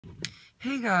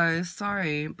Hey guys,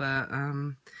 sorry, but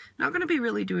not gonna be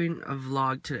really doing a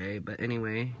vlog today, but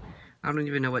anyway, I don't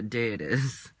even know what day it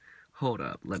is. Hold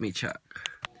up, let me check.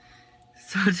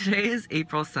 So today is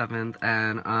April 7th,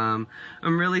 and I'm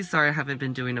really sorry I haven't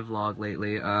been doing a vlog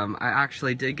lately. I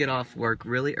actually did get off work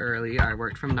really early. I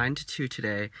worked from 9 to 2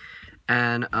 today,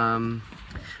 and I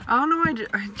don't know,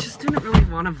 I just didn't really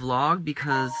want to vlog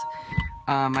because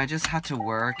I just had to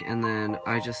work, and then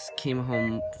I just came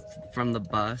home from the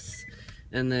bus.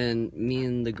 And then me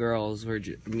and the girls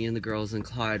and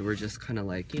Clyde were just kind of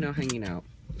like, you know, hanging out.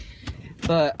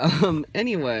 But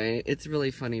anyway, it's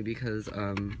really funny because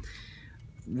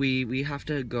we have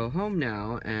to go home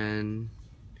now, and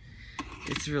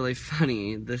it's really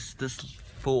funny. This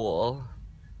fool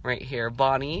right here,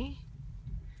 Bonnie.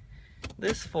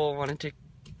 This fool wanted to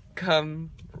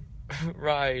come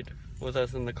ride with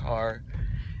us in the car,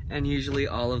 and usually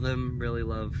all of them really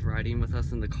love riding with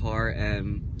us in the car,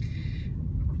 and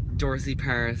Dorsey,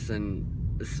 Paris,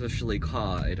 and especially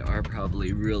Clyde are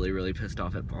probably really pissed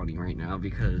off at Bonnie right now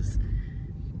because,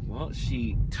 well,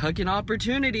 she took an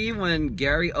opportunity when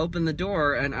Gary opened the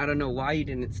door, and I don't know why you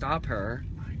didn't stop her.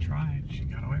 I tried. She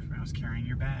got away from me. I was carrying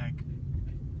your bag.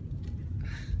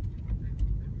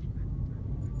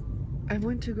 I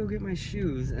went to go get my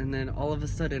shoes, and then all of a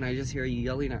sudden I just hear you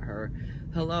yelling at her,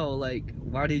 "Hello, like,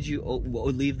 why did you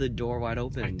leave the door wide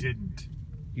open?" I didn't.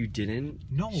 You didn't?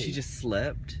 No. She just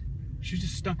slipped? She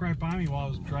just stuck right by me while I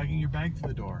was dragging your bag through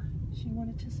the door. She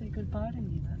wanted to say goodbye to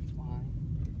me, that's why.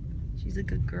 She's a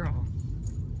good girl.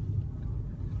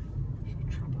 She's a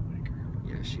troublemaker.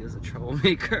 Yeah, she is a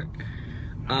troublemaker.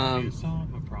 How do you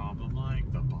solve a problem like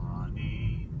the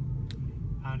Bonnie?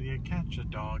 How do you catch a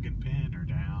dog and pin her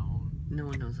down? No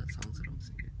one knows that song, so don't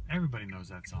sing it. Everybody knows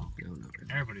that song. No, not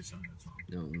really. Everybody knows that song.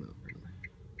 No, not really.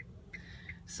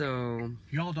 So,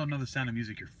 if y'all don't know The Sound of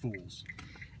Music, you're fools.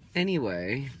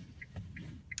 Anyway,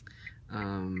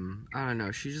 I don't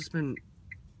know, she's just been,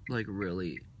 like,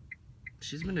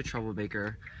 she's been a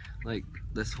troublemaker, like,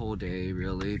 this whole day,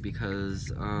 really, because,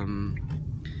 I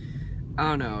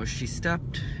don't know, she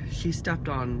stepped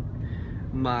on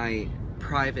my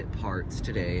private parts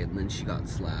today, and then she got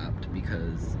slapped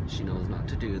because she knows not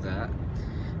to do that.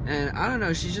 And I don't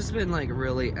know, she's just been, like,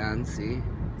 really antsy.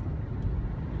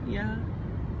 Yeah,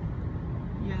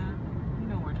 you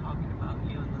know we're talking about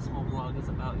you, and this whole vlog is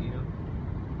about you.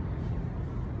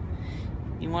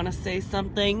 You want to say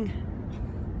something?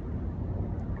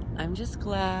 I'm just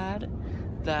glad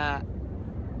that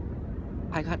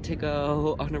I got to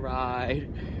go on a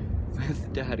ride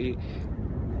with Daddy.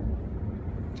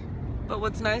 But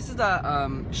what's nice is that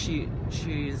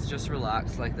she's just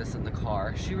relaxed like this in the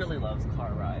car. She really loves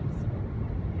car rides.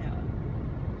 Yeah.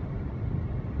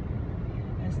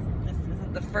 This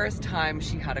isn't the first time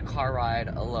she had a car ride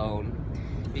alone,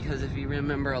 because if you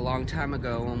remember a long time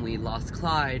ago when we lost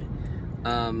Clyde,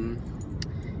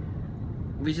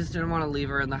 we just didn't want to leave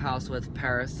her in the house with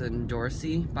Paris and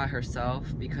Dorsey by herself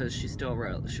because she was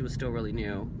still really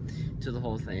new to the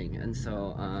whole thing. And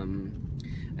so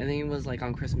I think it was like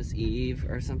on Christmas Eve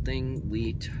or something,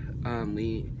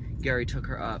 Gary took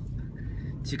her up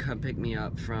to come pick me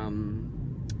up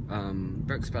from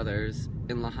Brooks Brothers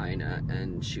in Lahaina,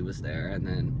 and she was there. And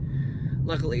then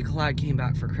luckily Clyde came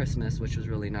back for Christmas, which was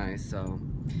really nice. So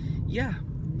yeah,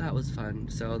 that was fun.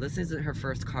 So this isn't her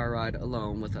first car ride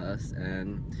alone with us,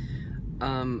 and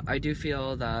I do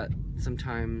feel that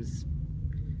sometimes,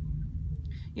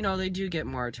 you know, they do get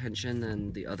more attention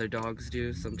than the other dogs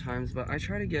do sometimes, but I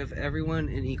try to give everyone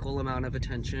an equal amount of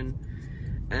attention,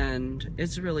 and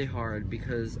it's really hard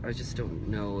because I just don't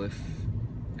know if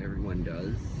everyone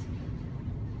does.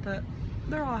 But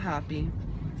they're all happy,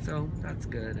 so that's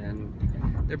good, and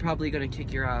they're probably gonna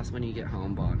kick your ass when you get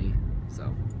home, Bonnie.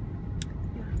 So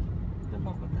yeah, good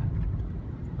luck with that.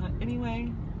 But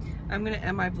anyway, I'm gonna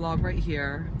end my vlog right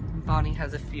here. Bonnie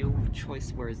has a few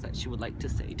choice words that she would like to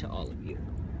say to all of you.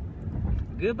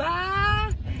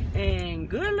 Goodbye and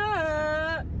good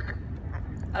luck.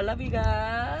 I love you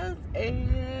guys,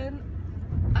 and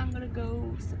I'm gonna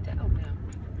go sit down now.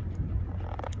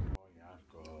 Oh yeah,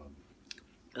 good.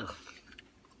 Ugh.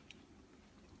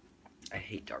 I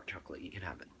hate dark chocolate. You can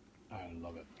have it. I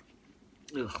love it.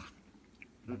 Ugh.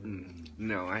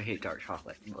 No, I hate dark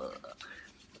chocolate. Ugh.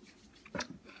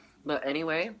 But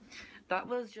anyway, that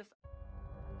was just